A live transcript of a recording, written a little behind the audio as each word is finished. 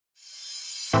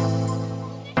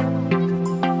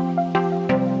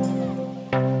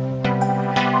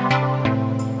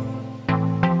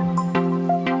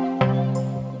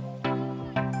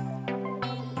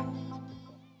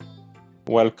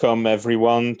Welcome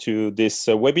everyone to this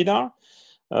webinar.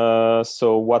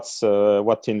 So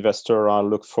what investor I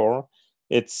look for?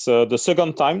 It's the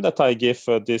second time that I give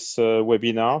this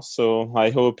webinar, so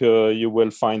I hope you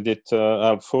will find it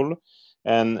helpful.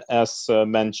 And as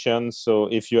mentioned, so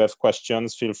if you have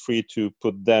questions, feel free to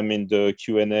put them in the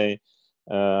Q&A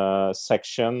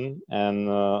section,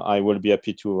 and I will be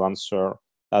happy to answer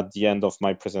at the end of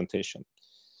my presentation.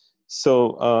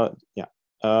 So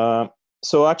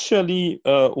so actually,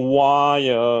 why,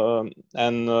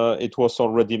 and it was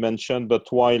already mentioned, but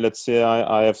why, let's say,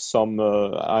 I have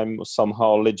I'm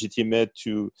somehow legitimate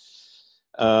to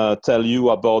tell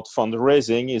you about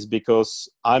fundraising is because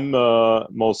I'm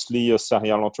mostly a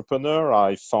serial entrepreneur.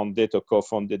 I founded or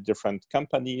co-founded different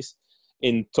companies.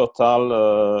 In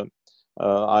total,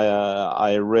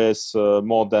 I raised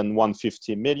more than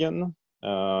 150 million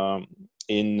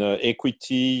in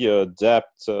equity, debt,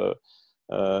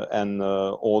 and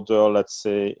other, let's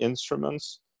say,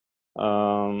 instruments.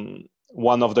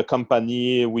 One of the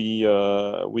company we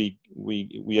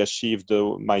achieved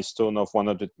the milestone of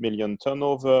 100 million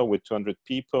turnover with 200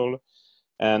 people,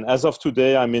 and as of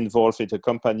today, I'm involved with a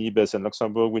company based in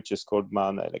Luxembourg, which is called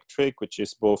Mana Electric, which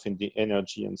is both in the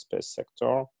energy and space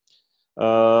sector.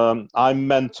 I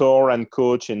mentor and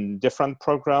coach in different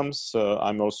programs.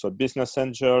 I'm also a business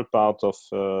angel, part of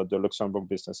the Luxembourg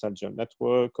Business Angel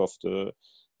Network, of the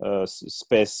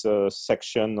space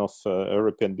section of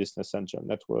European Business Angel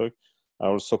Network. I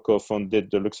also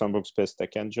co-founded the Luxembourg Space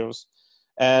Tech Angels.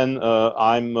 And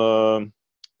I'm a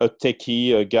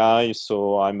techie guy,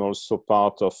 so I'm also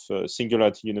part of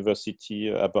Singularity University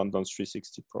Abundance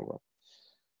 360 program.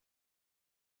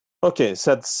 Okay,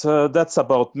 so that's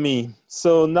about me.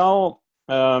 So now,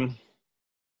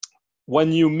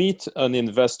 when you meet an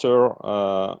investor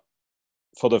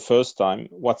for the first time,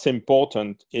 what's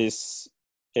important is,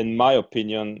 in my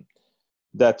opinion,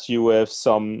 that you have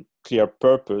some clear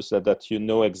purpose, that you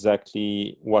know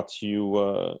exactly what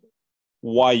you,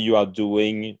 why you are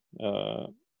doing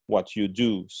what you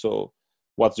do. So,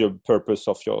 what's your purpose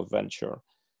of your venture?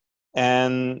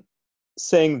 And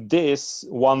saying this,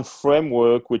 one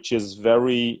framework which is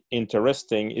very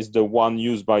interesting is the one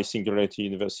used by Singularity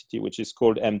University, which is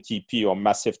called MTP, or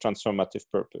Massive Transformative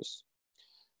Purpose.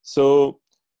 So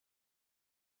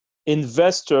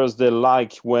investors, they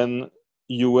like when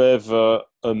you have a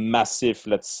massive,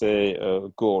 let's say,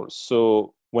 goal.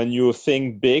 So when you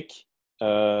think big,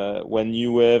 when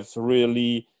you have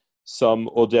really some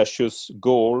audacious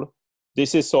goal,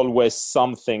 this is always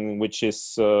something which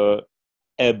is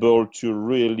able to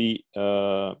really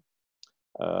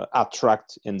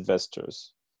attract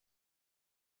investors.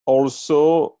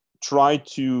 Also, try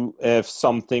to have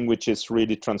something which is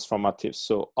really transformative.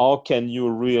 So how can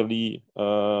you really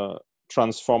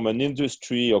transform an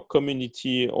industry or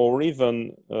community, or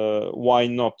even, why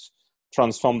not,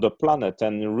 transform the planet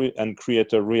and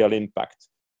create a real impact?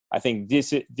 I think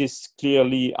this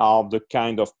clearly are the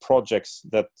kind of projects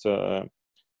that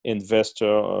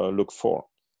investors look for.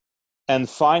 And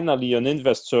finally, an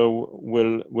investor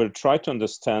will try to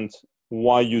understand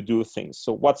why you do things.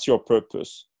 So what's your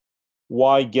purpose?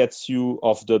 Why gets you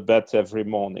off the bed every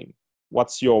morning?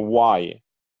 What's your why?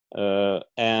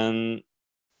 And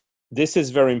this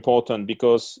is very important,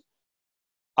 because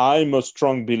I'm a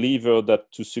strong believer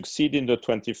that to succeed in the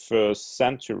 21st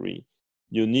century,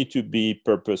 you need to be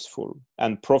purposeful,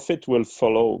 and profit will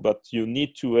follow, but you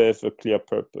need to have a clear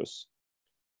purpose.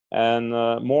 And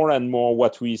more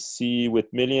what we see with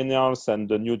millennials and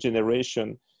the new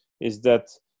generation is that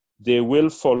they will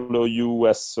follow you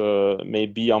as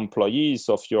maybe employees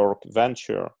of your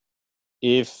venture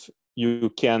if you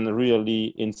can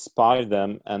really inspire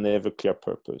them and have a clear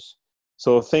purpose.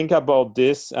 So think about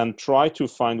this and try to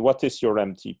find what is your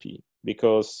MTP,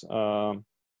 because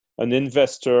an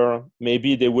investor,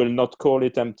 maybe they will not call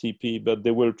it MTP, but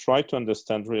they will try to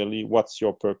understand really what's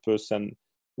your purpose and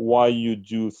why you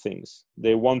do things.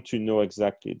 They want to know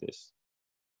exactly this.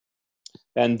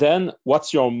 And then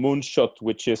what's your moonshot,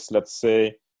 which is, let's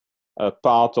say, a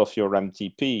part of your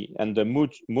MTP. And the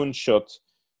moonshot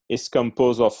is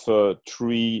composed of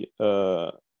three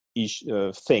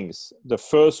things. The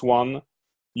first one,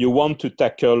 you want to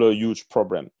tackle a huge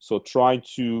problem. So try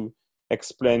to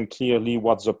explain clearly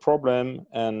what's the problem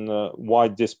and why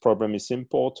this problem is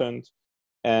important,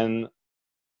 and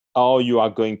how you are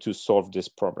going to solve this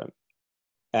problem.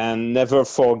 And never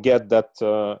forget that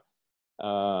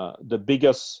the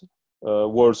biggest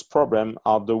world's problem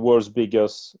are the world's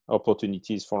biggest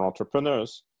opportunities for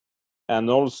entrepreneurs. And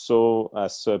also,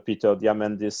 as Peter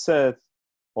Diamandis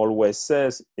always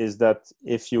says, is that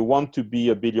if you want to be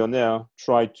a billionaire,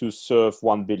 try to serve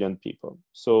 1 billion people.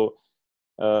 So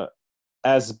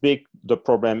as big the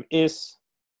problem is,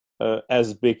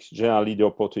 as big generally the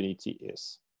opportunity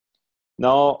is.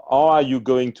 Now, how are you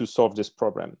going to solve this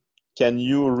problem? Can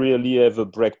you really have a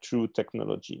breakthrough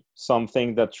technology,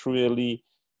 something that really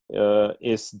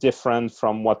is different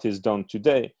from what is done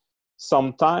today?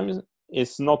 Sometimes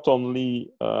it's not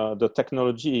only the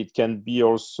technology, it can be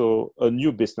also a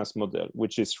new business model,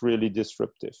 which is really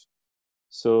disruptive.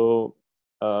 So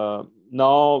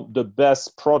now the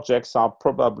best projects are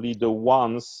probably the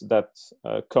ones that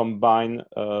combine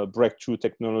breakthrough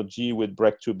technology with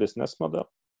breakthrough business model.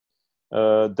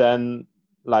 Then,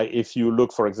 like if you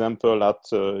look, for example, at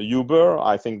Uber,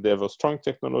 I think they have a strong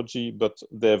technology, but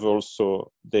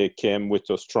they came with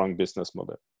a strong business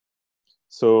model.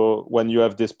 So when you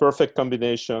have this perfect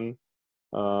combination,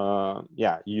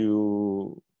 yeah,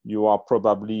 you are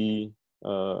probably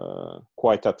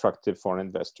quite attractive for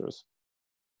investors.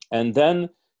 And then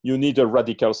you need a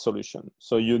radical solution.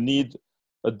 So you need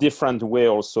a different way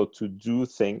also to do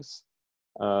things.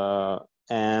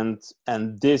 And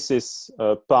this is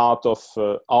part of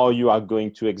how you are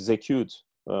going to execute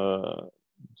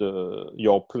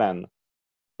your plan.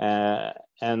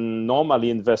 And normally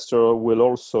investor will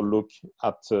also look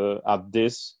at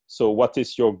this. So what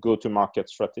is your go-to-market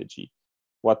strategy?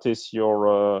 What is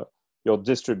your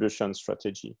distribution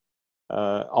strategy?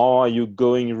 How are you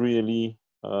going really?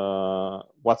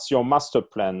 What's your master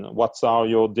plan? What are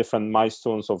your different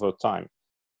milestones over time?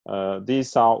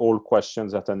 These are all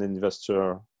questions that an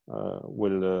investor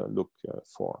will look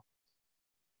for.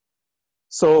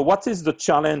 So what is the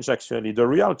challenge actually? The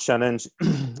real challenge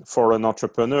for an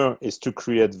entrepreneur is to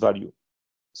create value.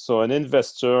 So an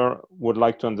investor would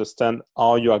like to understand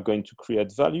how you are going to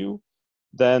create value,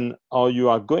 then how you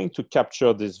are going to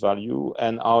capture this value,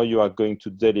 and how you are going to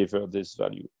deliver this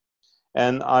value.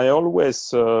 And I always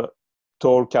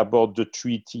talk about the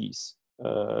 3 T's.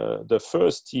 The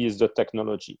first T is the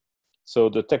technology. So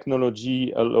the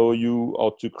technology allows you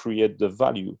how to create the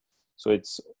value. So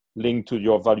it's linked to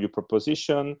your value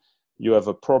proposition. You have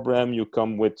a problem, you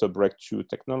come with a breakthrough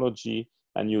technology,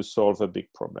 and you solve a big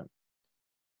problem.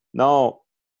 Now,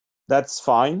 that's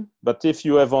fine, but if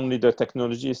you have only the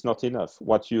technology, it's not enough.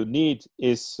 What you need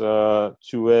is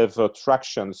to have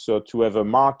traction, so to have a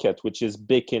market which is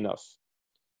big enough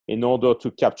in order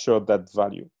to capture that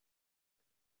value.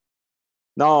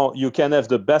 Now, you can have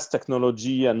the best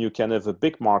technology and you can have a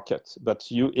big market, but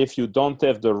if you don't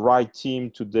have the right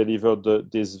team to deliver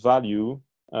this value,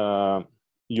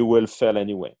 you will fail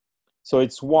anyway. So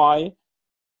it's why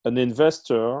an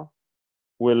investor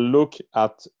will look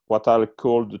at what I'll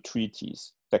call the 3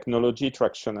 T's: technology,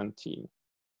 traction, and team.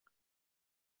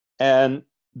 And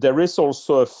there is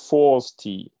also a 4th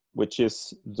T, which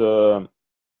is the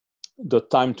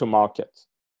time to market.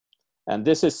 And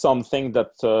this is something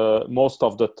that most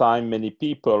of the time many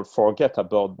people forget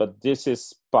about, but this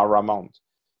is paramount.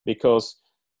 Because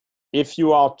if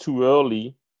you are too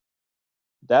early,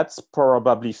 that's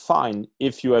probably fine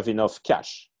if you have enough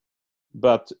cash.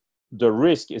 But the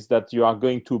risk is that you are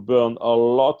going to burn a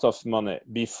lot of money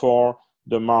before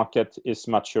the market is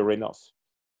mature enough.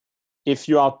 If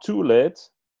you are too late,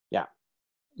 yeah,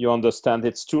 you understand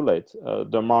it's too late.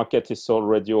 The market is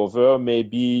already over.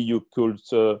 Maybe you could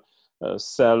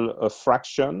sell a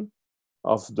fraction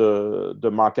of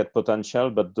the market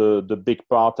potential, but the big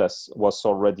part was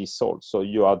already sold. So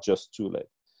you are just too late.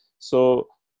 So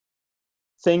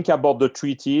think about the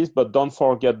 3 T's, but don't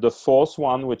forget the 4th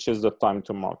one, which is the time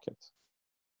to market.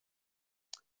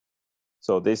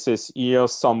 So this is here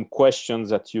some questions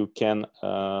that you can,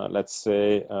 let's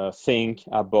say, think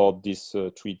about these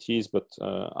 3 T's, but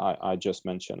I just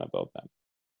mentioned about them.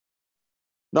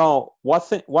 Now,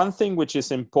 one thing which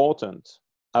is important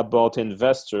about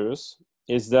investors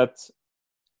is that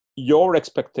your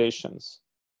expectations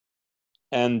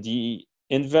and the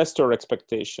investor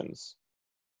expectations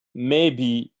may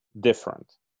be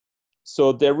different.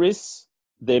 So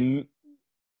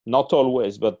not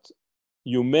always, but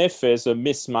you may face a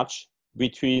mismatch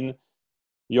between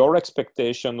your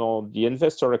expectation or the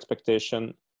investor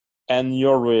expectation and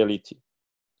your reality.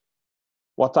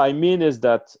 What I mean is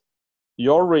that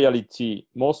your reality,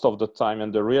 most of the time,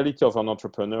 and the reality of an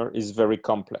entrepreneur is very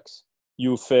complex.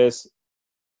 You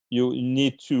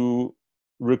need to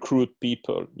recruit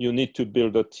people. You need to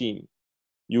build a team.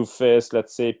 You face,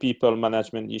 let's say, people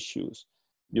management issues.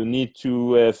 You need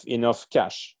to have enough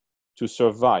cash to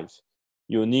survive.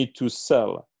 You need to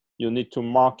sell. You need to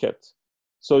market.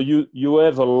 So you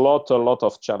have a lot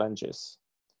of challenges.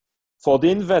 For the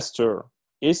investor,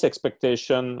 his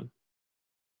expectations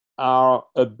are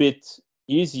a bit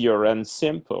easier and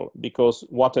simple, because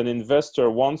what an investor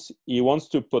wants, he wants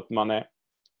to put money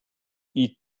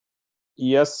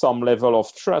he has some level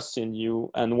of trust in you,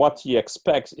 and what he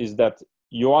expects is that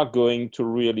you are going to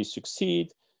really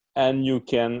succeed, and you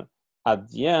can, at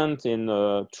the end, in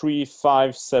 3,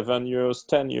 5, 7 years,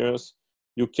 10 years,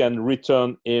 you can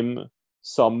return him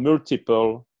some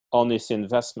multiple on his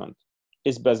investment.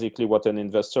 It's basically what an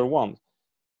investor wants.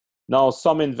 Now,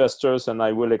 some investors, and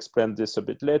I will explain this a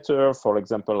bit later, for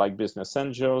example, like business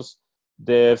angels,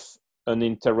 they have an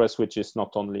interest which is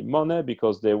not only money,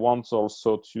 because they want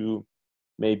also to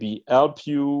maybe help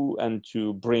you and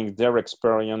to bring their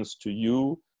experience to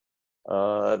you.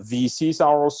 VCs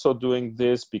are also doing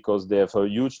this because they have a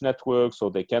huge network, so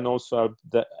they can also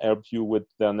help you with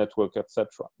their network,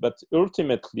 etc. But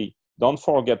ultimately, don't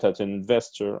forget that an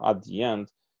investor at the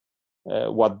end,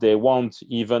 what they want,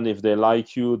 even if they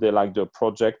like you, they like the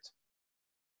project.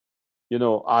 You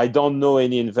know, I don't know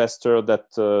any investor that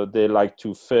they like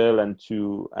to fail and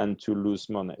to lose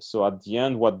money. So at the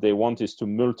end, what they want is to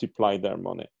multiply their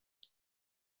money.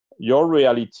 Your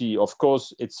reality, of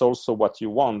course, it's also what you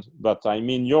want, but I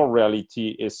mean, your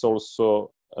reality is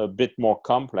also a bit more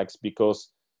complex,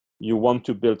 because you want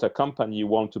to build a company, you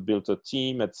want to build a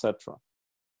team, etc.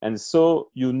 And so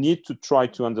you need to try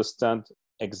to understand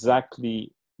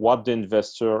exactly what the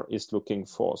investor is looking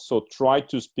for. So try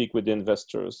to speak with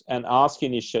investors and ask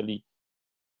initially,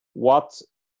 what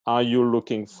are you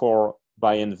looking for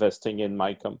by investing in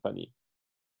my company?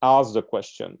 Ask the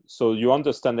question, so you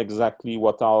understand exactly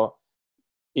what are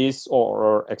his or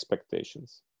her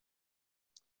expectations.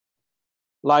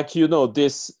 Like, you know,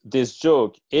 this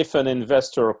joke, if an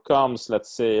investor comes,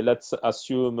 let's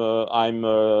assume I'm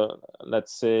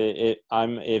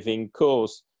having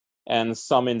cause, and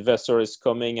some investor is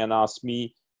coming and asks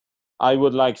me, I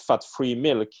would like fat-free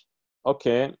milk.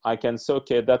 Okay, I can say,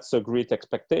 okay, that's a great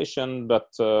expectation, but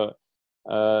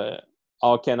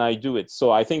how can I do it?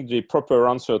 So I think the proper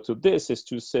answer to this is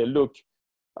to say, look,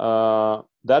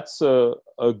 that's a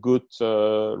good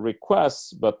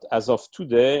request, but as of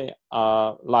today,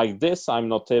 like this, I'm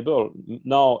not able.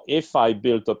 Now, if I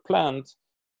build a plant,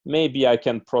 maybe I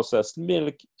can process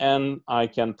milk and I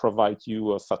can provide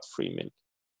you a fat-free milk.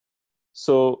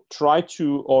 So try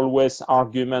to always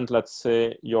argument, let's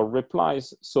say, your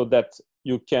replies, so that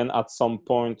you can at some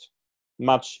point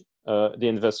match the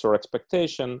investor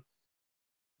expectation,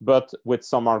 but with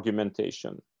some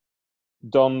argumentation.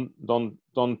 Don't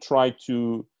try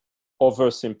to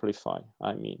oversimplify,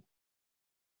 I mean.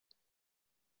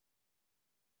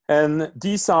 And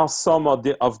these are some of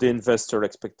the investor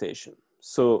expectation.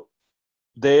 So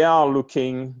they are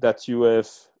looking that you have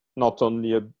not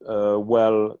only a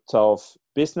well-thought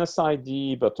business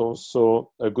idea, but also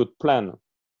a good plan,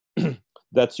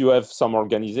 that you have some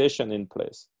organization in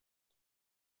place.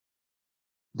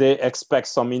 They expect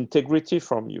some integrity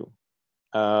from you.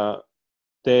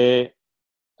 They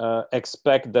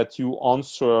expect that you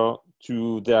answer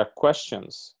to their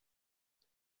questions.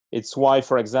 It's why,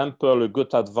 for example, a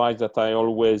good advice that I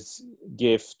always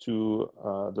give to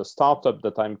the startup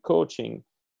that I'm coaching,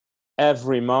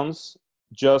 every month,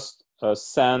 just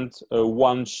send a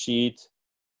one-sheet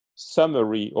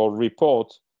summary or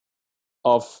report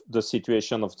of the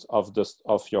situation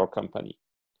of your company.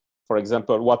 For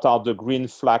example, what are the green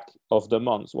flags of the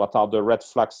month? What are the red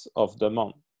flags of the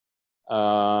month?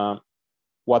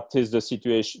 What is the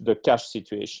situation, the cash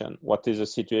situation? What is the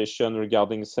situation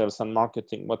regarding sales and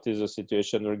marketing? What is the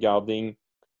situation regarding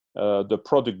the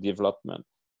product development?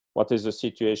 What is the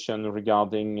situation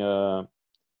regarding the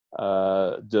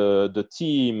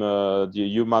team, the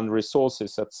human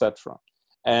resources, etc.?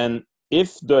 And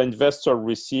if the investor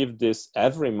receives this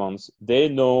every month, they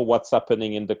know what's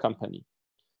happening in the company.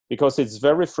 Because it's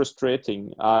very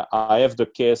frustrating. I have the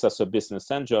case as a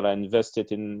business angel. I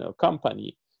invested in a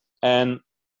company, and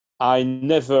I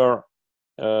never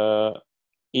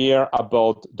hear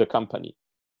about the company.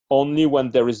 Only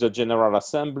when there is a general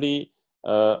assembly,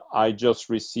 I just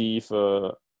receive,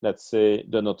 let's say,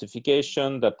 the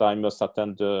notification that I must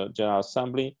attend the general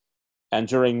assembly. And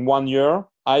during 1 year,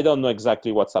 I don't know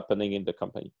exactly what's happening in the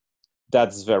company.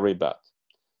 That's very bad.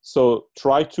 So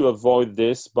try to avoid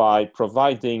this by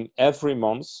providing every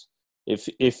month.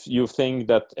 If you think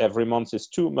that every month is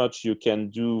too much, you can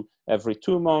do every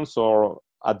 2 months or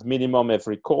at minimum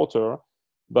every quarter.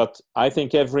 But I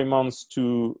think every month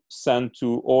to send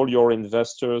to all your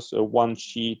investors a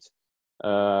one-sheet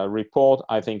report,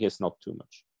 I think is not too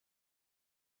much.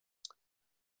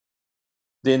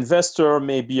 The investor,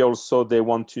 maybe also they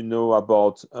want to know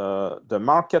about the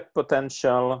market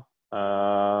potential,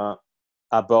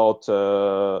 about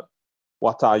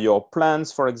what are your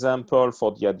plans, for example,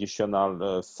 for the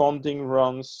additional funding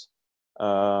rounds.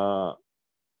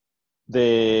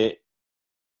 They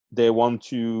they want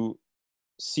to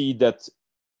see that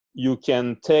you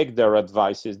can take their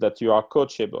advices, that you are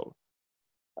coachable,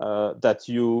 that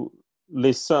you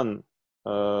listen.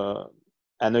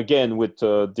 And again, with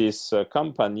this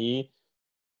company,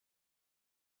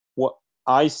 what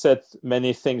I said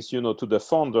many things, to the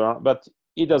founder, but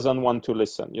he doesn't want to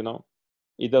listen,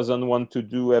 He doesn't want to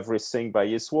do everything by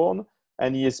his own,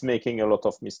 and he is making a lot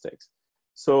of mistakes.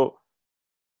 So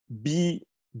be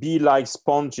like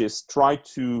sponges. Try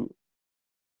to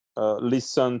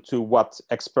listen to what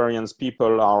experienced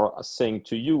people are saying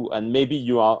to you, and maybe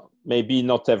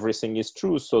not everything is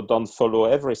true, so don't follow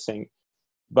everything,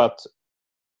 but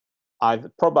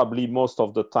probably most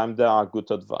of the time there are good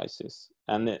advices,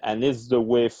 and it's the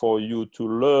way for you to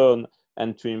learn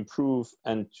and to improve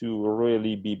and to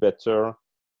really be better,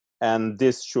 and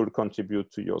this should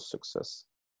contribute to your success.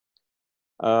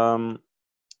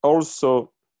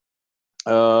 Also,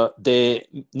 they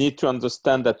need to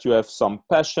understand that you have some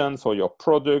passion for your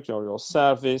product or your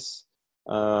service.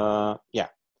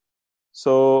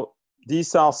 So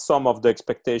these are some of the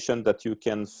expectations that you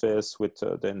can face with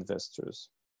the investors.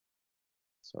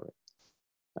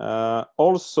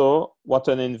 Also, what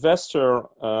an investor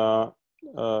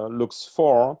looks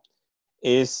for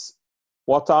is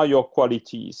what are your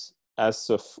qualities as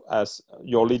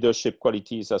your leadership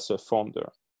qualities as a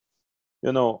founder.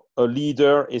 A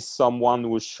leader is someone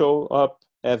who shows up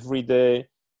every day,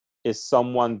 is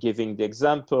someone giving the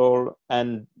example,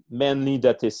 and mainly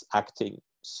that is acting.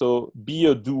 So be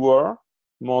a doer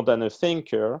more than a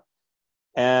thinker.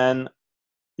 And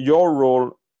your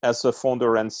role as a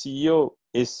founder and CEO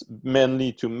is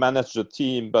mainly to manage the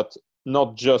team, but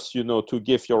not just, to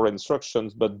give your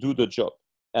instructions, but do the job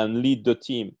and lead the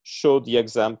team, show the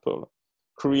example,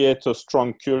 create a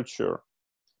strong culture.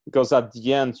 Because at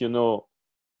the end,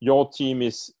 your team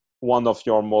is one of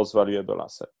your most valuable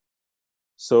assets.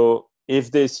 So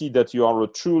if they see that you are a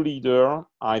true leader,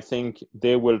 I think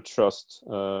they will trust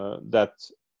that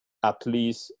at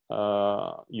least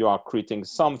you are creating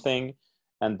something,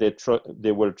 and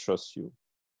they will trust you.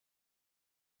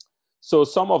 So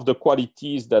some of the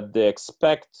qualities that they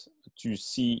expect to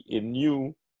see in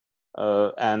you,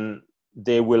 and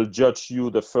they will judge you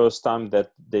the first time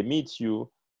that they meet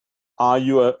you. Are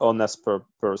you an honest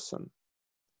person?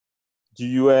 Do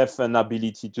you have an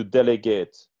ability to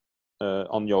delegate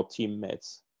on your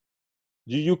teammates?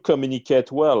 Do you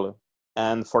communicate well?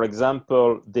 And for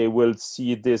example, they will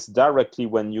see this directly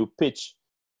when you pitch.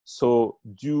 So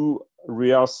do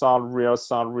rehearsals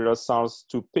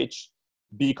to pitch.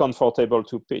 Be comfortable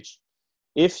to pitch.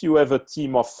 If you have a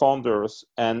team of founders,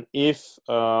 and if,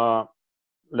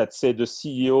 let's say, the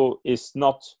CEO is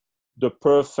not the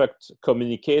perfect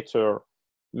communicator,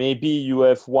 maybe you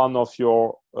have one of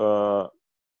your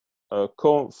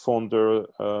co-founders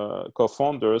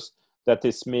that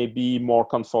is maybe more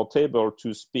comfortable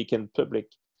to speak in public.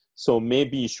 So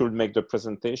maybe you should make the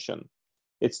presentation.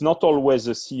 It's not always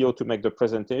the CEO to make the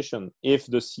presentation. If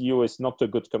the CEO is not a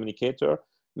good communicator,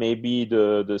 maybe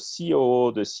the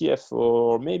COO, the CFO,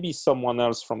 or maybe someone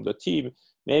else from the team,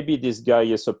 maybe this guy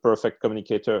is a perfect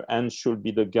communicator and should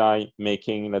be the guy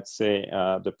making, let's say,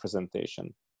 the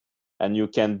presentation. And you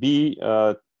can be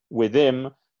with him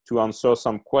to answer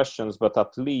some questions, but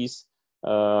at least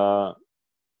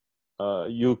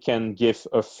you can give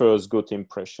a first good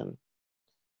impression.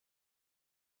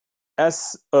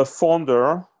 As a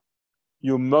founder,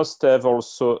 you must have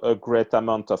also a great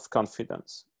amount of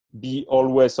confidence. Be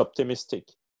always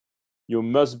optimistic. You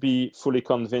must be fully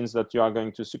convinced that you are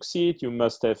going to succeed. You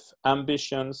must have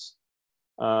ambitions.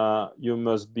 You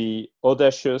must be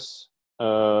audacious.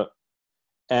 And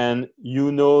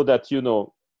that,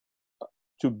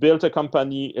 to build a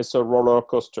company is a roller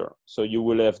coaster. So you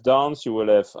will have downs, you will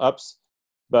have ups,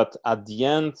 but at the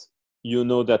end,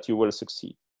 that you will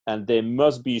succeed. And they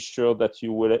must be sure that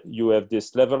you have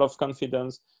this level of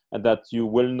confidence and that you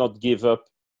will not give up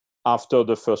after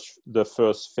the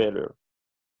first failure.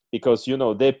 Because,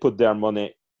 they put their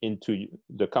money into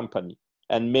the company.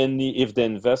 And mainly if they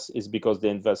invest, is because they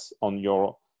invest on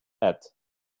your head.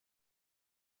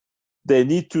 They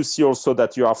need to see also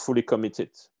that you are fully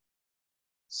committed.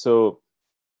 So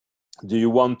do you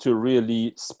want to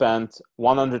really spend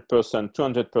 100%,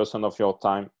 200% of your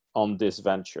time on this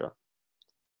venture?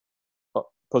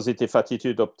 Positive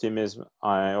attitude, optimism,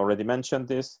 I already mentioned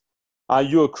this. Are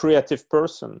you a creative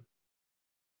person?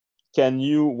 Can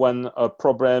you, when a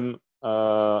problem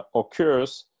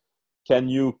occurs, can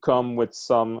you come with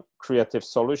some creative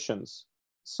solutions?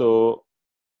 So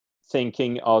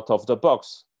thinking out of the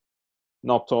box,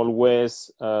 not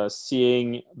always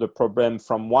seeing the problem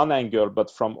from one angle, but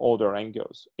from other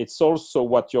angles. It's also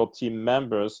what your team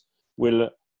members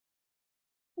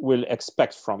will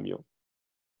expect from you.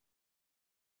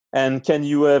 And can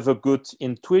you have a good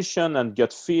intuition and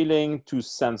gut feeling to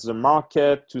sense the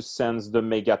market, to sense the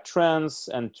mega trends,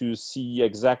 and to see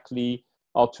exactly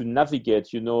how to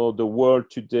navigate? You know, the world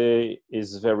today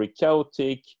is very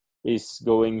chaotic, is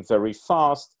going very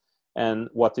fast, and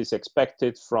what is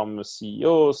expected from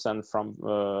CEOs and from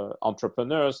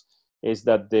entrepreneurs is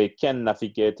that they can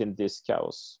navigate in this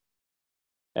chaos,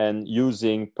 and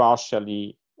using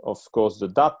partially, of course, the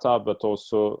data, but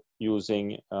also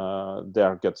using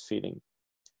their gut feeling.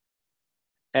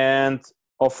 And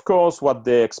of course, what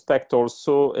they expect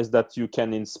also is that you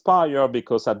can inspire,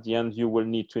 because at the end you will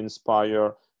need to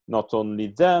inspire not only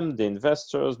them, the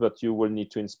investors, but you will need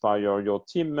to inspire your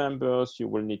team members, you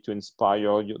will need to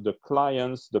inspire the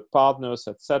clients, the partners,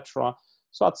 etc.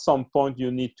 So at some point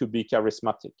you need to be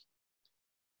charismatic.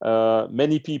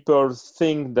 Many people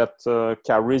think that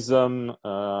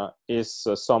charisma is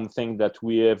something that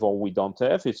we have or we don't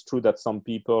have. It's true that some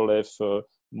people have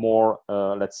more,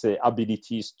 let's say,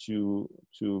 abilities to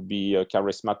be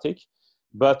charismatic,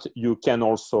 but you can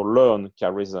also learn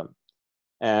charisma.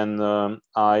 And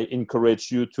I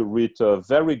encourage you to read a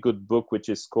very good book, which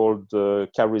is called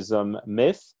Charism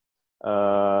Myth,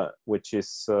 which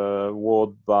is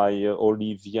wrote by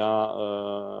Olivia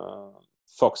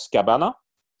Fox-Cabana.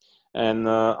 And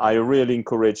I really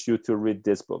encourage you to read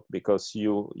this book, because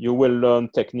you will learn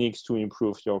techniques to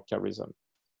improve your charisma.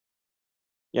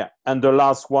 Yeah, and the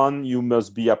last one, you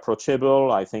must be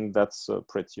approachable. I think that's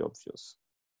pretty obvious.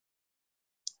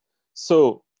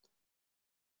 So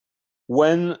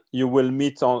when you will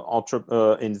meet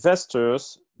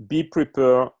investors, be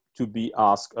prepared to be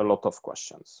asked a lot of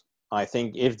questions. I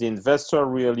think if the investor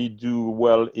really do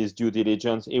well his due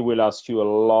diligence, he will ask you a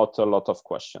lot of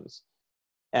questions.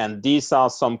 And these are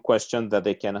some questions that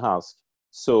they can ask.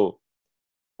 So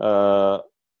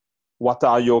what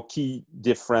are your key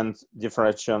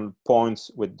differentiation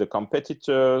points with the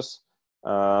competitors?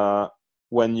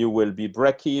 When you will be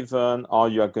break even? Are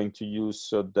you going to use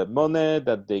the money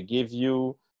that they give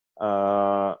you?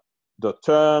 The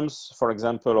terms, for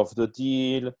example, of the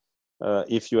deal.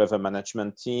 If you have a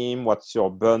management team, what's your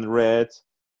burn rate?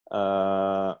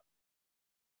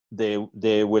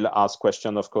 They will ask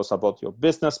questions, of course, about your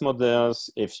business models,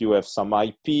 if you have some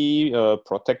IP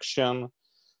protection.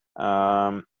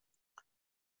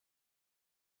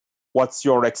 What's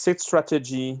your exit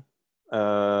strategy?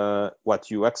 What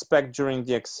you expect during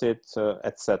the exit,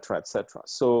 etc., etc.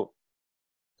 So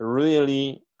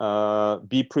really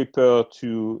be prepared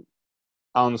to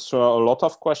answer a lot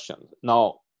of questions.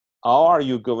 Now, how are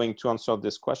you going to answer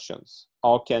these questions?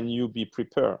 How can you be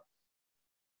prepared?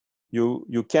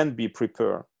 You can be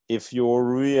prepared if you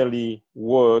really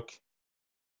work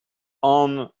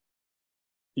on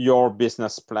your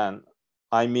business plan.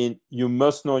 I mean, you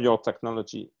must know your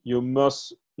technology. You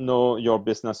must know your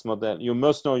business model. You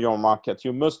must know your market.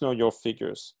 You must know your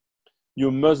figures.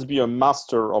 You must be a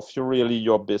master of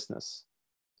your business.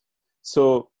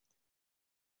 So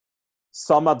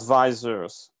some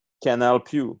advisors can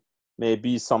help you.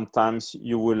 Maybe sometimes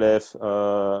you will have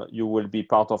you will be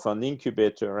part of an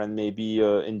incubator, and maybe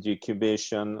in the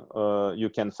incubation you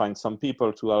can find some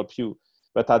people to help you.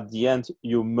 But at the end,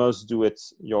 you must do it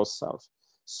yourself.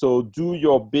 So do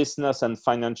your business and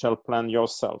financial plan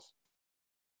yourself.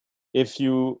 If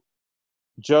you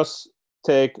just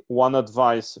take one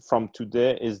advice from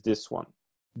today, is this one: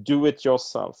 do it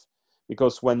yourself.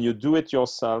 Because when you do it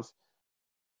yourself,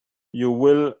 you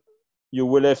will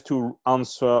have to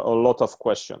answer a lot of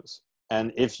questions.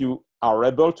 And if you are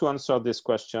able to answer these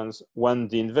questions, when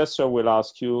the investor will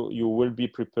ask you, you will be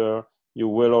prepared. You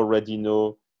will already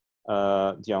know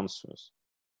the answers.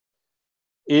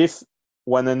 If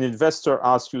when an investor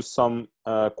asks you some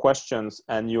questions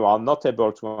and you are not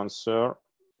able to answer,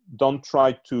 don't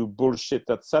try to bullshit,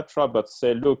 etc., but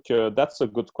say, look, that's a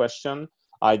good question.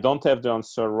 I don't have the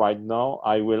answer right now.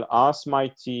 I will ask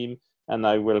my team and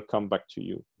I will come back to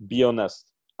you. Be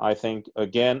honest. I think,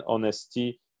 again,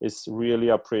 honesty is really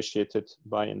appreciated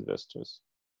by investors.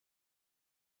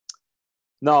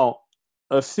 Now,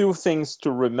 a few things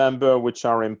to remember which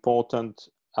are important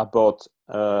about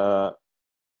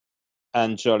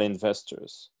angel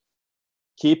investors.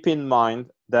 Keep in mind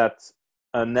that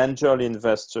an angel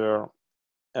investor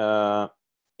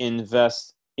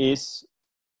invests his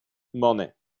money.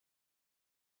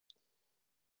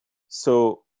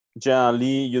 So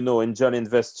generally, angel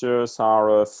investors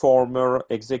are a former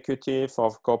executive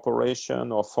of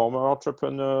corporation or former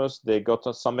entrepreneurs. They got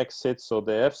some exit, so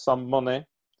they have some money.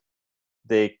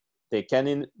 They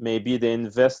can maybe they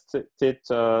invested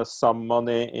some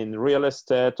money in real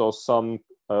estate or some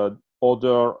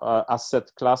other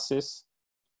asset classes.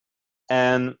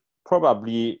 And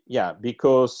probably, yeah,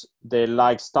 because they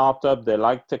like startup, they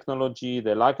like technology,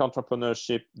 they like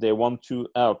entrepreneurship, they want to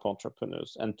help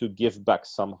entrepreneurs and to give back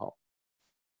somehow.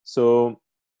 So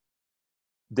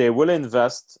they will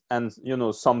invest, and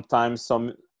sometimes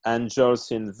some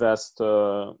angels invest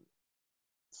from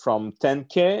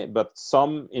 10K, but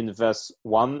some invest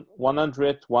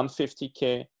 100,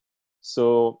 150K.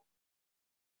 So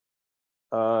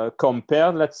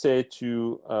compared, let's say,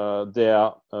 to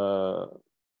their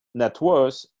net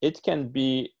worth, it can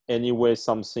be anyway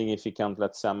some significant,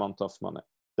 let's say, amount of money.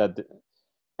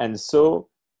 And so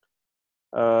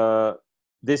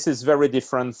this is very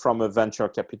different from a venture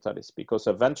capitalist, because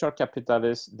a venture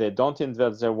capitalist, they don't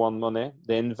invest their own money.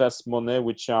 They invest money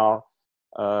which are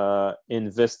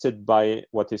invested by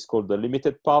what is called the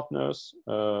limited partners.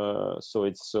 So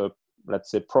it's,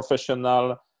 let's say,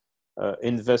 professional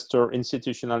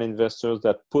institutional investors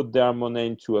that put their money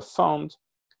into a fund,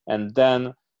 and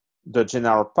then the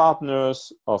general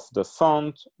partners of the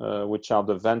fund, which are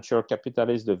the venture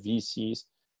capitalists, the VCs,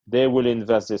 they will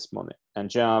invest this money. And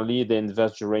generally, they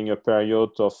invest during a period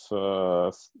of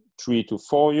 3 to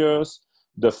 4 years.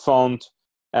 The fund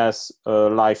has a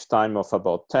lifetime of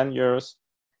about 10 years.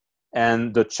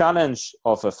 And the challenge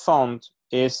of a fund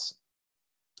is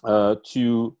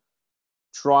to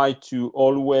try to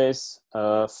always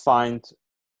find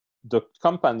the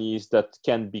companies that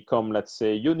can become, let's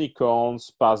say,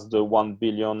 unicorns, past the 1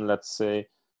 billion, let's say,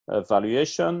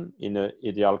 valuation in an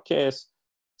ideal case,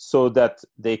 so that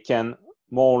they can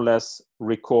more or less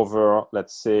recover,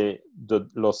 let's say, the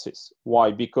losses.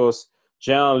 Why? Because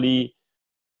generally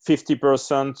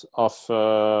 50% of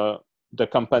the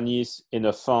companies in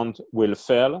a fund will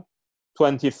fail.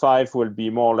 25 will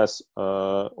be more or less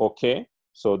okay.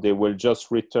 So they will just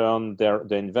return their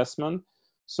investment.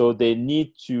 So they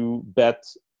need to bet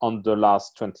on the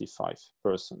last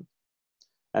 25%.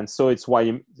 And so it's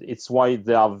why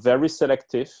they are very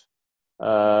selective.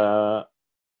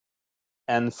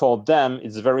 And for them,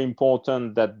 it's very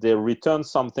important that they return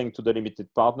something to the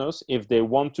limited partners if they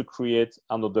want to create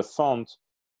another fund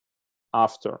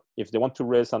after. If they want to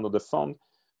raise another fund,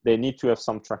 they need to have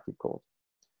some track record.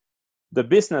 The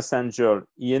business angel,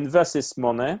 he invests his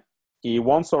money. He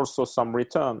wants also some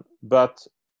return, but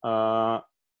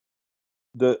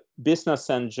the business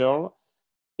angel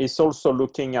is also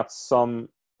looking at some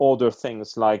other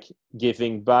things like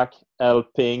giving back,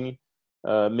 helping,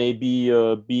 maybe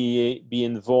be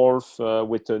involved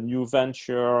with a new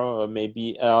venture,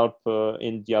 maybe help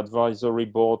in the advisory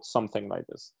board, something like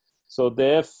this. So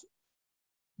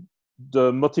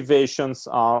the motivations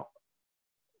are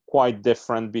quite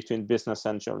different between business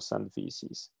angels and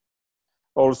VCs.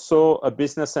 Also, a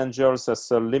business angel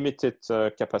has a limited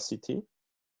capacity,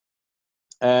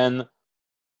 and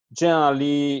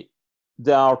generally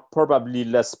they are probably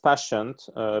less patient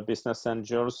business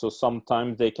angels, so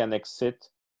sometimes they can exit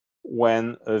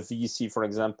when a VC, for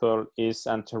example, is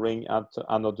entering at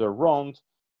another round.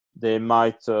 They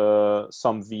might,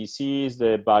 some VCs,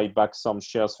 they buy back some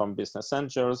shares from business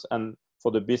angels, and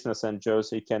for the business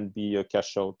angels, it can be a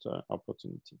cash out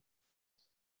opportunity.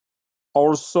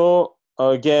 Also,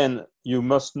 again, you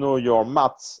must know your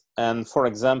maths, and for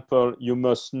example, you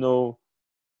must know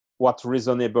what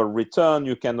reasonable return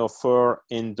you can offer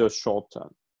in the short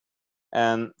term.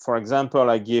 And for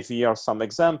example, I give here some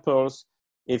examples.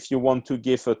 If you want to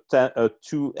give a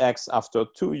 2x after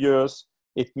 2 years,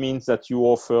 it means that you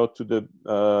offer to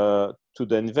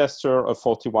the investor a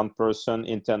 41%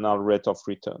 internal rate of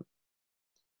return.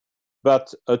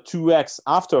 But a 2x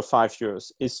after 5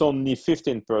 years is only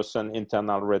 15%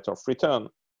 internal rate of return.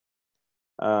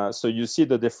 So you see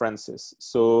the differences.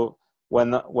 So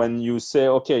when you say,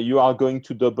 okay, you are going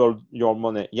to double your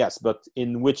money, yes, but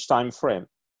in which time frame?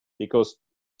 Because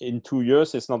in 2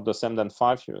 years, it's not the same than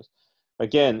 5 years.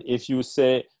 Again, if you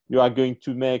say you are going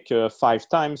to make 5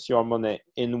 times your money,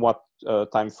 in what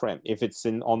time frame? If it's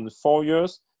on 4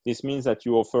 years, this means that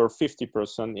you offer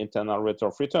 50% internal rate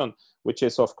of return, which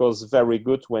is, of course, very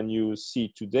good when you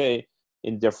see today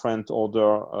in different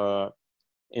other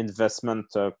investment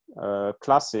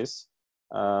classes.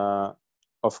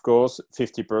 Of course,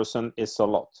 50% is a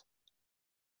lot.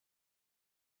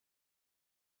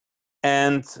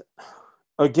 And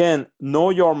again,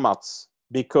 know your maths,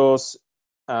 because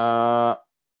I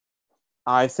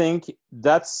think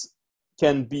that's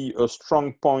can be a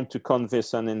strong point to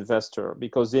convince an investor,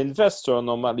 because the investor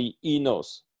normally he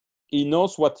knows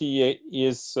what he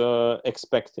is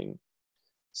expecting.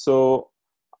 So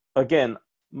again,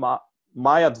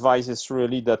 my advice is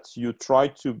really that you try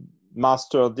to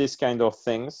master this kind of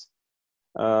things.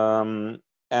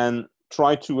 and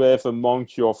try to have among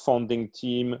your funding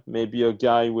team maybe a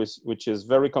guy which is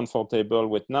very comfortable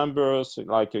with numbers,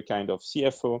 like a kind of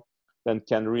CFO, that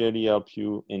can really help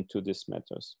you into these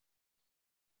matters.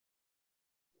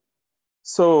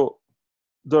 So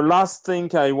the last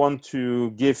thing I want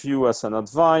to give you as an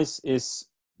advice is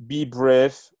be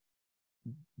brave,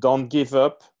 don't give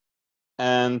up,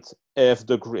 and have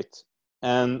the grit.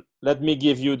 And let me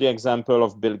give you the example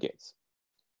of Bill Gates.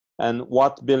 And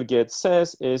what Bill Gates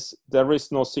says is, there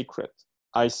is no secret.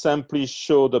 I simply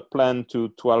showed a plan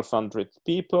to 1,200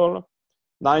 people.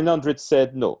 900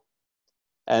 said no,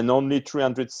 and only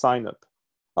 300 signed up.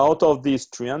 Out of these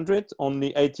 300,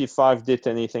 only 85 did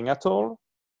anything at all.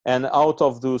 And out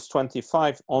of those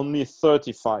 25, only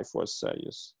 35 were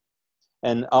serious.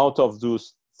 And out of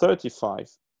those 35,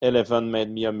 11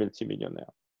 made me a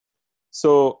multimillionaire.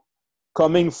 So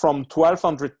coming from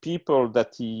 1,200 people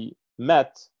that he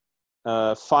met,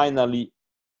 finally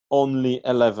only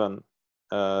 11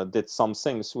 did some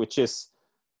things, which is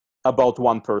about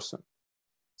 1%.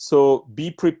 So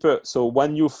be prepared. So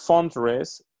when you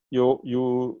fundraise, you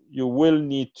will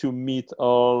need to meet a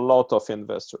lot of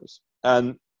investors,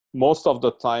 and most of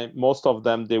the time, most of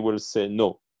them, they will say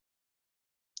no.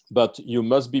 But you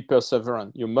must be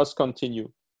perseverant. You must continue,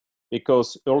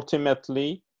 because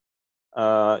ultimately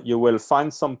you will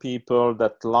find some people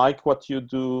that like what you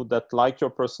do, that like your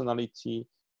personality,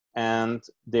 and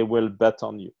they will bet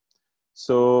on you.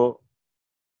 So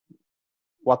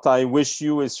what I wish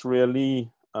you is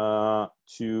really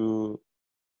to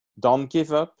don't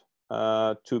give up,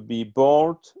 to be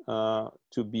bold,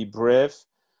 to be brave.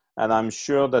 And I'm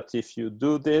sure that if you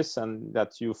do this and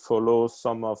that you follow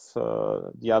some of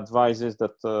the advices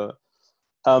that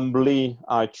humbly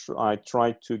I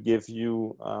tried to give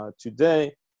you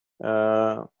today,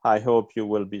 I hope you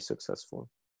will be successful.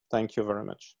 Thank you very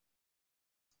much.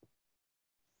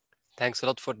 Thanks a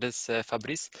lot for this,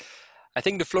 Fabrice. I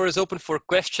think the floor is open for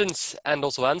questions and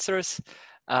also answers.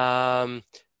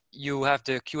 You have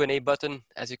the Q&A button,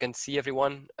 as you can see,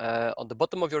 everyone, on the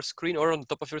bottom of your screen or on the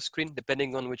top of your screen,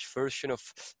 depending on which version of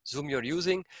Zoom you're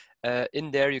using.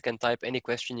 In there, you can type any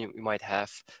question you might have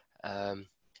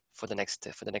for the next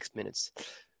minutes.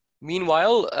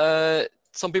 Meanwhile,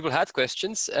 some people had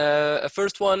questions.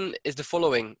 First one is the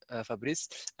following, Fabrice.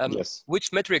 Yes.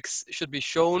 Which metrics should be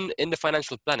shown in the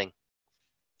financial planning?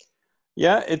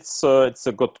 Yeah, it's a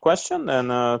good question,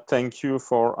 and thank you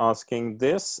for asking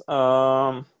this.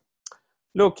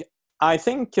 Look, I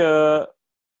think the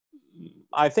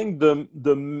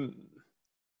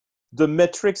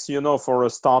metrics, for a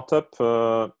startup,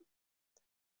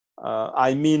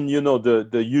 I mean,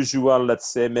 the usual, let's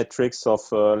say, metrics of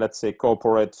let's say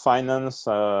corporate finance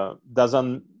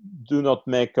do not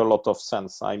make a lot of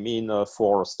sense. I mean,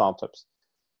 for startups.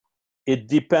 It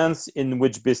depends in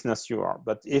which business you are.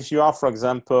 But if you are, for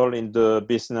example, in the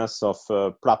business of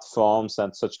platforms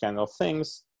and such kind of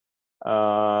things,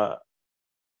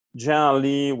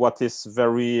 generally what is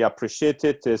very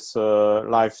appreciated is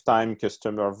lifetime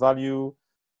customer value,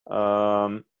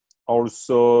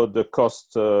 also the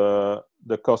cost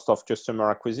of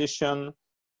customer acquisition.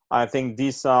 I think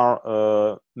these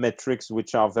are metrics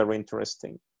which are very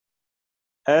interesting.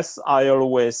 As I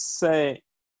always say,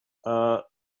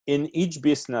 in each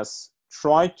business,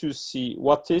 try to see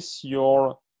what is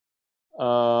your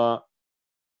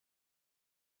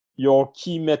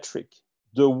key metric,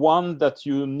 the one that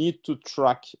you need to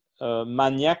track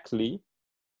maniacally,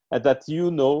 and that you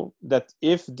know that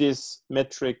if this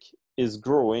metric is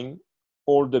growing,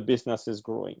 all the business is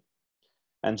growing.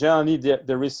 And generally,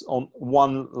 there is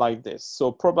one like this.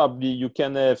 So probably you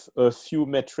can have a few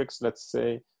metrics, let's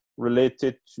say,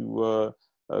 related to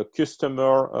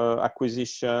customer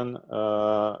acquisition,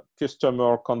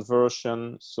 customer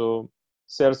conversion, so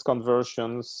sales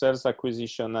conversion, sales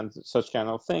acquisition, and such kind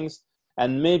of things.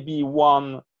 And maybe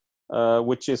one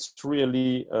which is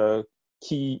really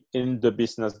key in the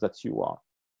business that you are.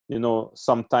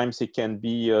 Sometimes it can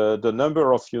be the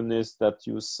number of units that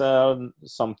you sell.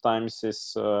 Sometimes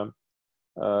it's a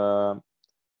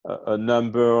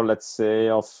number, let's say,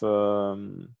 of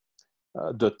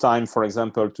the time, for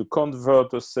example, to convert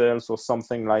the sales or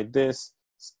something like this.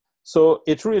 So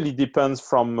it really depends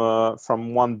from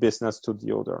one business to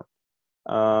the other.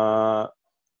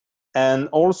 And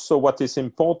also what is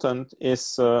important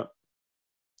is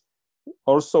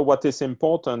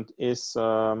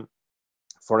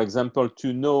for example,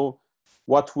 to know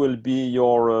what will be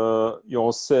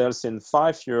your sales in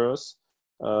 5 years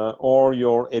or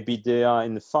your EBITDA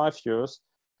in 5 years,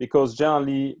 because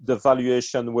generally the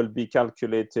valuation will be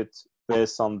calculated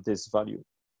based on this value.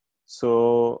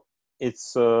 So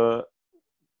it's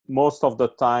most of the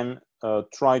time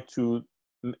try to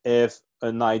have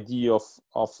an idea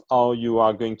of how you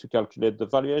are going to calculate the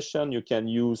valuation. You can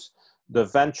use the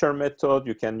venture method,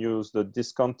 you can use the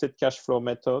discounted cash flow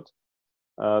method.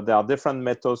 There are different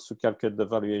methods to calculate the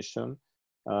valuation.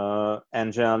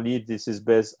 And generally, this is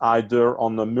based either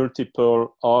on a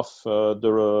multiple of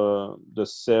the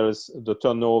sales, the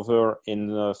turnover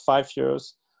in 5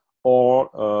 years, or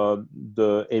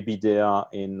the EBITDA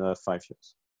in 5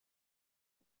 years.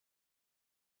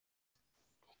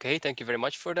 Okay, thank you very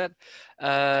much for that.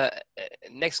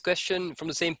 Next question from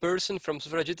the same person, from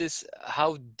Suvrajit, is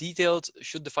how detailed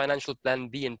should the financial plan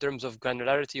be in terms of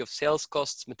granularity of sales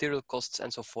costs, material costs,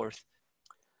 and so forth?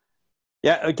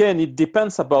 Yeah, again, it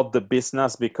depends about the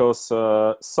business, because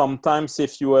sometimes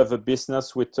if you have a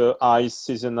business with a high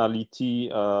seasonality,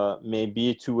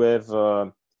 maybe to have,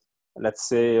 let's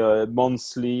say,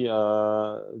 monthly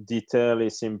detail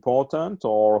is important,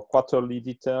 or quarterly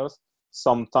details.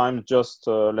 Sometimes just,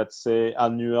 let's say,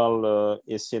 annual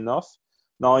is enough.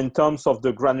 Now, in terms of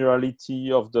the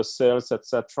granularity of the sales,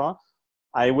 etc.,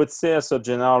 I would say as a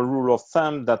general rule of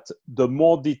thumb that the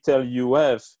more detail you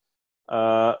have,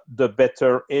 the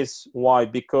better is. Why?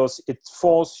 Because it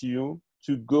forces you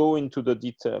to go into the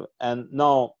detail. And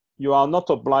now you are not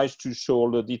obliged to show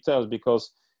all the details,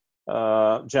 because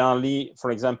generally,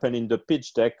 for example, in the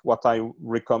pitch deck, what I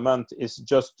recommend is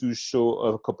just to show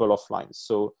a couple of lines.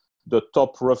 So the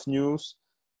top revenues,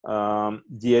 the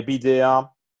EBITDA,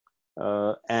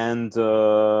 and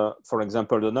for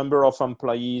example, the number of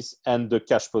employees and the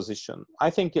cash position.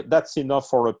 I think that's enough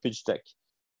for a pitch deck.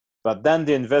 But then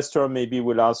the investor maybe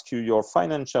will ask you your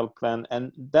financial plan,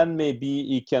 and then maybe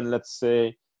he can, let's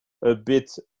say, a bit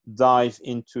dive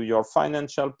into your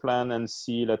financial plan and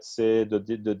see, let's say, the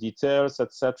details,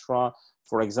 etc.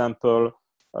 For example,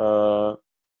 how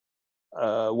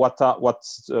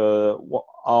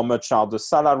much are the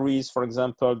salaries, for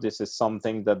example. This is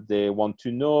something that they want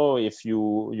to know. If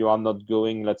you are not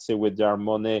going, let's say, with their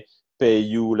money, pay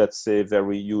you, let's say,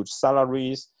 very huge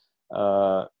salaries.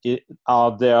 Are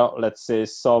there, let's say,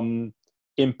 some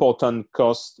important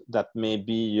costs that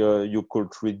maybe you could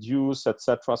reduce,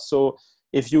 etc. So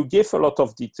if you give a lot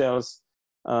of details,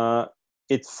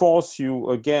 it forces you,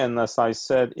 again, as I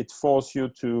said, it forces you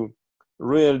to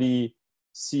really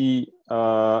see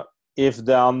if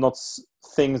there are not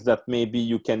things that maybe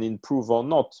you can improve or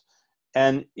not.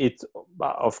 And it,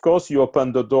 of course, you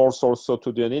open the doors also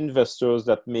to the investors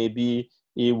that maybe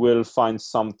he will find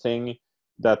something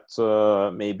that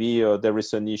maybe there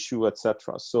is an issue,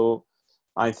 etc. So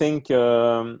I think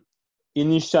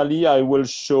initially I will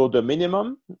show the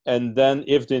minimum, and then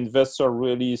if the investor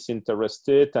really is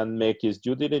interested and make his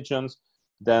due diligence,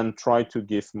 then try to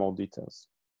give more details.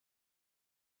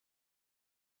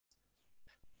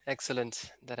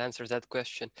 Excellent. That answers that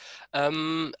question.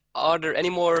 Are there any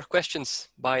more questions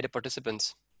by the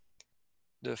participants?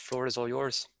 The floor is all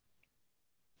yours.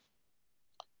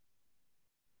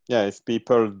 Yeah, if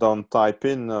people don't type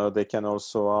in, they can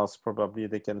also ask. Probably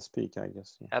they can speak, I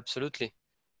guess. Yeah. Absolutely.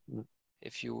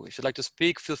 If you'd like to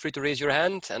speak, feel free to raise your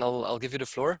hand, and I'll give you the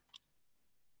floor.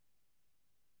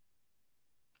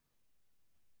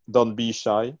 Don't be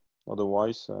shy,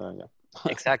 otherwise, yeah.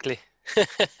 Exactly.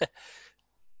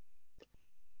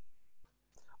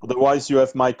 Otherwise, you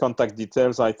have my contact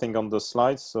details, I think, on the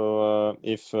slide. So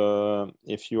if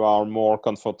you are more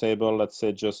comfortable, let's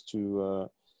say, just to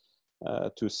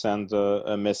send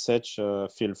a message,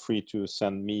 feel free to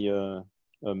send me a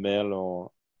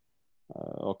mail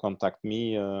or contact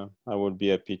me. I will be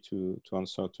happy to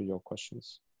answer to your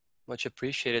questions. Much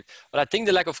appreciated. Well, I think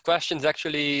the lack of questions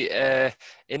actually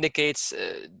indicates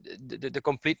the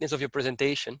completeness of your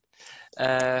presentation.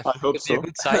 I hope could be a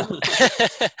good sign.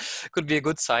 Could be a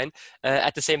good sign.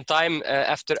 At the same time,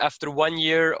 after 1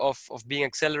 year of being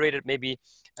accelerated, maybe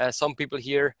some people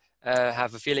here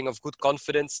have a feeling of good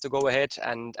confidence to go ahead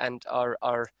and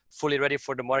are fully ready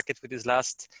for the market with this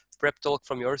last prep talk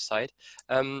from your side.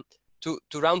 To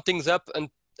round things up, and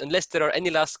unless there are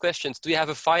any last questions, do you have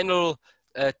a final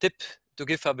tip to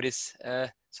give, Fabrice?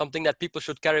 Something that people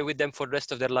should carry with them for the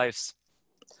rest of their lives?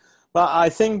 Well, I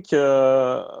think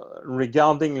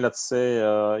regarding, let's say,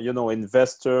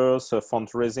 investors,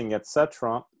 fundraising,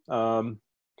 etc.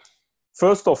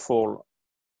 First of all,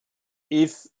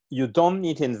 if you don't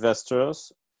need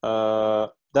investors,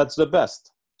 that's the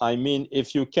best. I mean,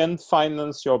 if you can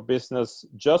finance your business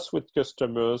just with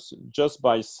customers, just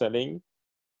by selling,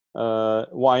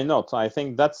 why not? I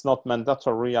think that's not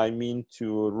mandatory, I mean,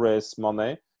 to raise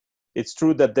money. It's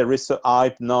true that there is a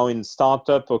hype now in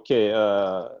startup. Okay,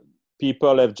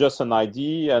 people have just an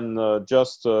idea and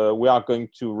we are going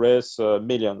to raise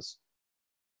millions.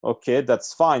 okay,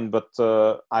 that's fine, but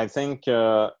I think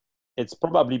it's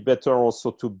probably better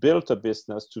also to build a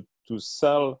business, to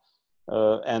sell,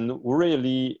 and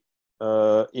really,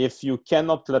 if you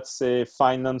cannot, let's say,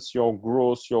 finance your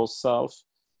growth yourself,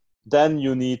 then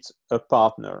you need a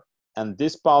partner. And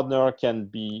this partner can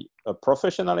be a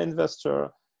professional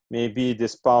investor. Maybe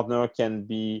this partner can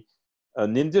be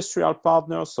an industrial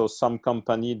partner, so some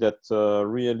company that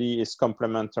really is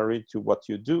complementary to what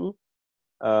you do.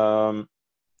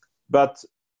 But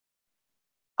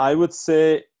I would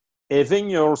say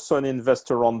having also an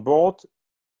investor on board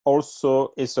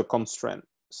also is a constraint.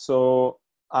 So,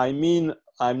 I mean,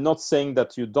 I'm not saying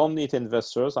that you don't need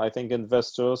investors. I think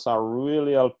investors are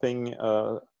really helping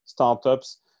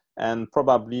startups, and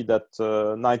probably that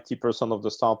 90% of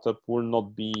the startup will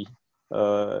not be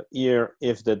here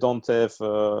if they don't have,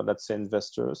 let's say,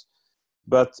 investors.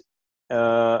 But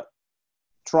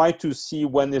try to see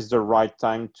when is the right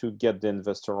time to get the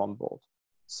investor on board.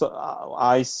 So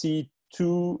I see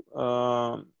two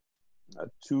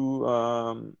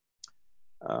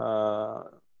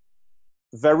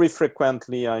very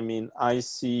frequently, I mean, I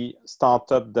see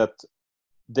startup that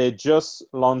they just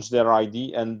launch their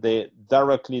ID and they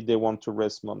want to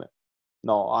raise money.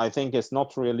 No, I think it's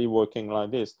not really working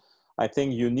like this. I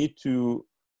think you need to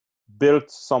build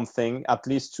something, at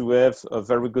least to have a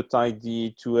very good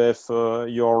ID, to have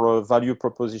your value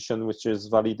proposition, which is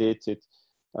validated,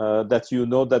 that you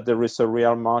know that there is a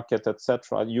real market,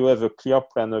 etc. You have a clear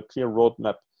plan, a clear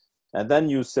roadmap. And then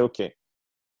you say, okay,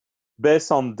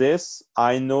 based on this,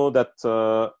 I know that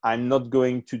I'm not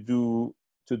going to do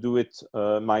it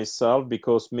myself,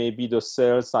 because maybe the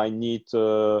sales I need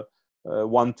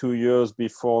 1-2 years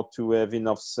before to have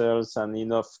enough sales and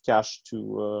enough cash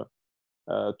to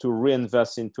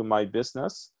reinvest into my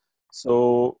business.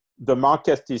 So the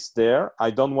market is there.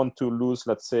 I don't want to lose,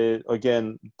 let's say,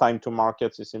 again, time to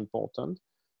market is important.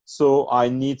 So I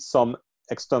need some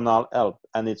external help,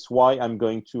 and it's why I'm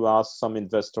going to ask some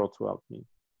investor to help me.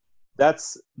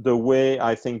 That's the way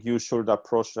I think you should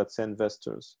approach, let's say,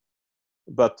 investors.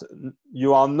 But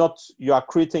you are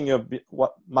creating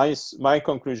what my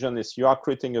conclusion is, you are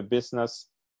creating a business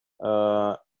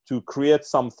to create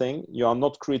something. You are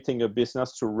not creating a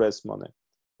business to raise money.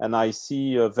 And I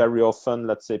see very often,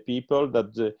 let's say, people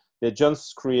that they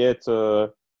just create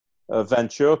a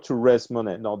venture to raise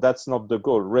money. No, that's not the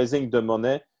goal. Raising the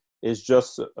money is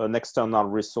just an external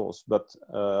resource. But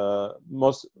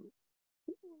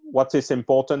what is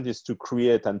important is to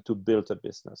create and to build a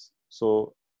business.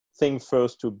 So think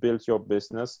first to build your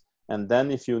business, and then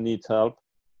if you need help,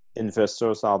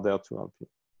 investors are there to help you.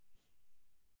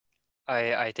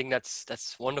 I think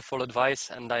that's wonderful advice,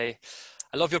 and I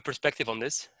love your perspective on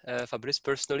this, Fabrice,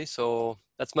 personally. So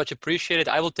that's much appreciated.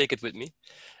 I will take it with me.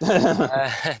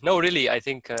 No, really, I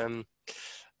think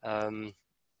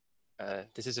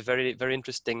this is a very, very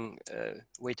interesting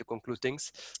way to conclude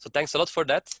things. So thanks a lot for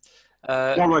that.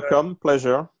 You're welcome.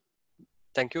 Pleasure.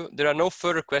 Thank you. There are no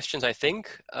further questions, I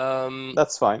think.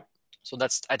 That's fine. So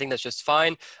I think that's just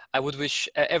fine. I would wish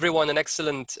everyone an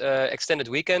excellent extended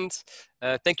weekend.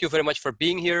 Thank you very much for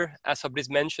being here. As Fabrice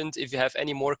mentioned, if you have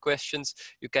any more questions,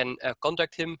 you can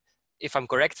contact him. If I'm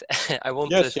correct, I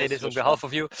won't say this on behalf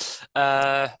of you.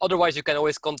 Otherwise, you can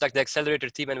always contact the Accelerator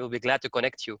team, and we'll be glad to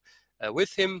connect you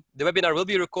with him. The webinar will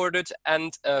be recorded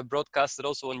and broadcasted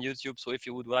also on YouTube. So if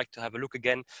you would like to have a look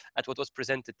again at what was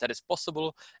presented, that is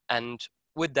possible. And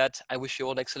with that, I wish you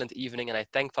all an excellent evening, and I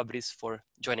thank Fabrice for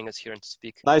joining us here and to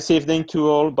speak. Nice evening to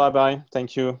all. Bye-bye.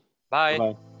 Thank you. Bye.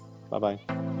 Bye-bye.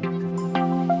 Bye-bye.